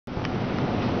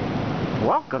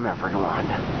Welcome everyone.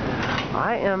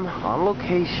 I am on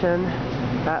location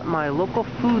at my local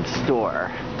food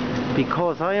store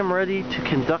because I am ready to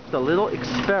conduct a little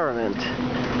experiment.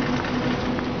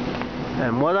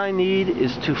 And what I need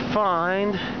is to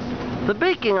find the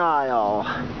baking aisle.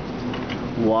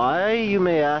 Why, you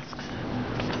may ask,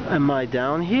 am I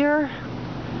down here?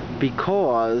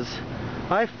 Because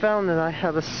I found that I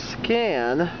have a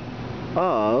scan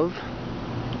of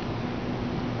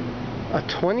a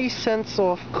 20 cents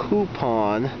off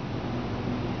coupon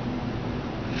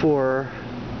for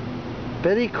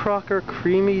Betty Crocker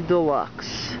Creamy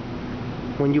Deluxe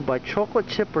when you buy chocolate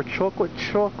chip or chocolate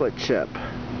chip.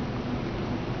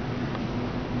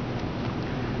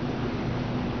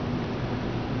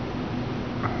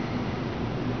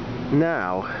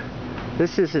 Now,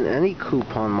 this isn't any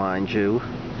coupon, mind you.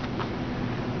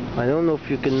 I don't know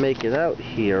if you can make it out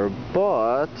here,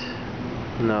 but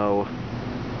no.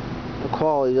 The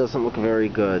quality doesn't look very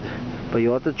good, but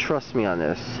you'll have to trust me on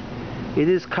this. It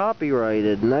is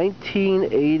copyrighted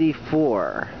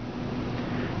 1984.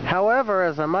 However,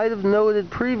 as I might have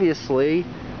noted previously,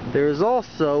 there is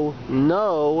also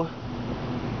no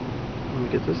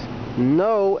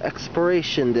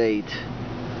expiration date.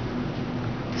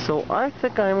 So I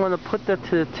think I'm going to put that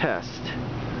to the test.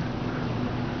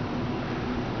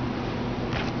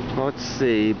 Let's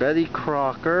see, Betty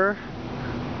Crocker.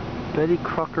 Do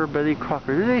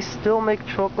they still make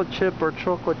chocolate chip or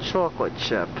chocolate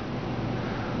chip?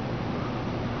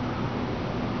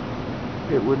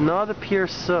 It would not appear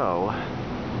so.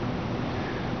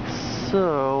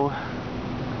 So,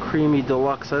 Creamy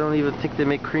Deluxe. I don't even think they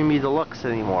make Creamy Deluxe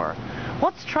anymore.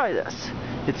 Let's try this.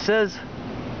 It says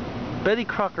Betty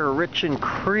Crocker Rich and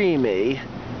Creamy.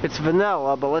 It's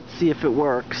vanilla, but let's see if it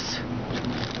works.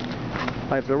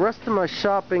 I have the rest of my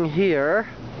shopping here.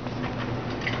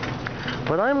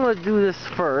 But I'm going to do this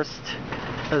first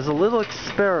as a little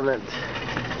experiment.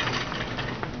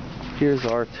 Here's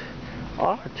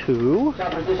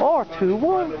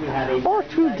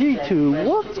R2D2.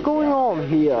 What's going on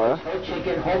here?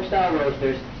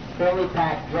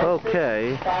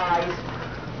 Okay.